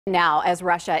Now, as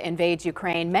Russia invades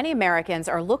Ukraine, many Americans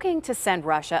are looking to send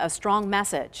Russia a strong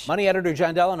message. Money editor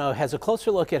Jon Delano has a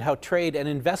closer look at how trade and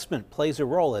investment plays a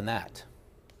role in that.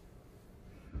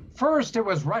 First, it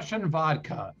was Russian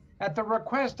vodka. At the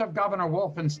request of Governor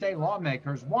Wolf and state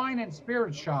lawmakers, wine and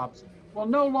spirit shops will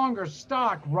no longer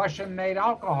stock Russian-made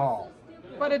alcohol.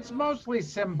 But it's mostly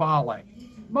symbolic.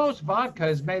 Most vodka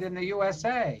is made in the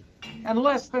USA, and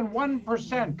less than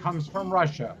 1% comes from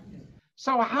Russia.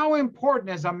 So how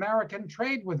important is American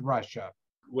trade with Russia?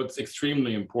 What's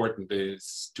extremely important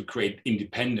is to create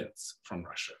independence from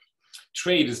Russia.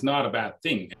 Trade is not a bad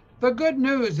thing. The good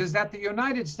news is that the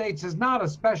United States is not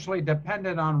especially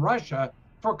dependent on Russia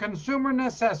for consumer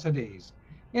necessities.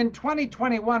 In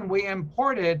 2021, we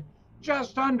imported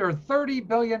just under $30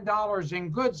 billion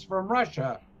in goods from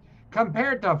Russia,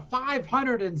 compared to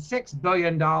 $506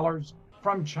 billion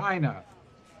from China.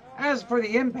 As for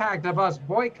the impact of us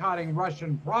boycotting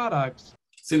Russian products,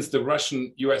 since the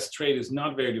Russian-US trade is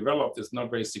not very developed, it's not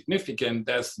very significant,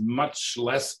 there's much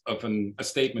less of a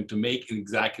statement to make in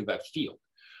exactly that field.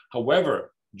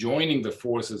 However, joining the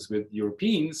forces with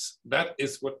Europeans, that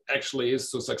is what actually is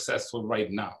so successful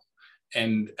right now.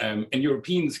 And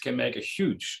Europeans can make a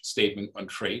huge statement on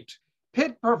trade.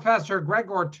 Pitt professor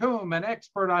Gregor Toom, an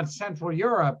expert on Central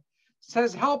Europe,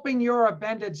 says helping Europe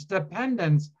end its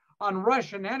dependence on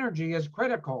Russian energy is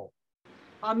critical.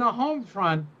 On the home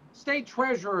front, State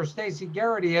Treasurer Stacy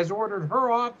Garrity has ordered her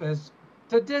office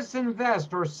to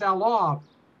disinvest or sell off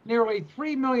nearly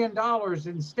 $3 million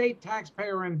in state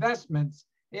taxpayer investments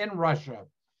in Russia.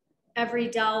 Every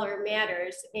dollar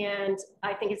matters, and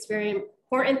I think it's very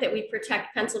important that we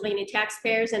protect Pennsylvania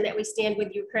taxpayers and that we stand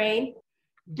with Ukraine.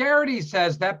 Garrity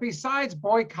says that besides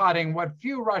boycotting what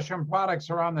few Russian products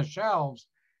are on the shelves,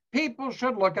 people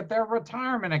should look at their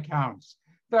retirement accounts,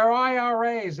 their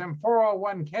IRAs and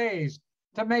 401ks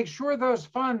to make sure those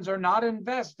funds are not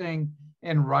investing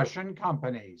in Russian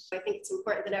companies. I think it's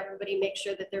important that everybody make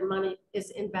sure that their money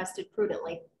is invested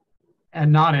prudently. And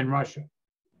not in Russia.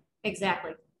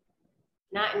 Exactly.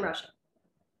 Not in Russia.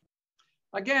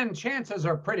 Again, chances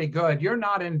are pretty good you're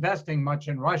not investing much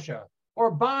in Russia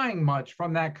or buying much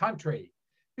from that country.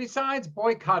 Besides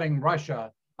boycotting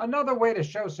Russia, another way to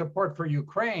show support for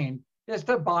Ukraine is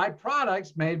to buy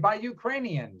products made by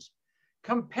Ukrainians.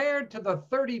 Compared to the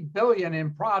 $30 billion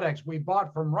in products we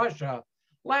bought from Russia,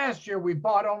 last year we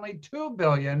bought only $2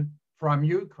 billion from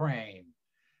Ukraine.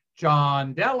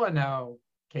 Jon Delano,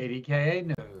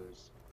 KDKA News.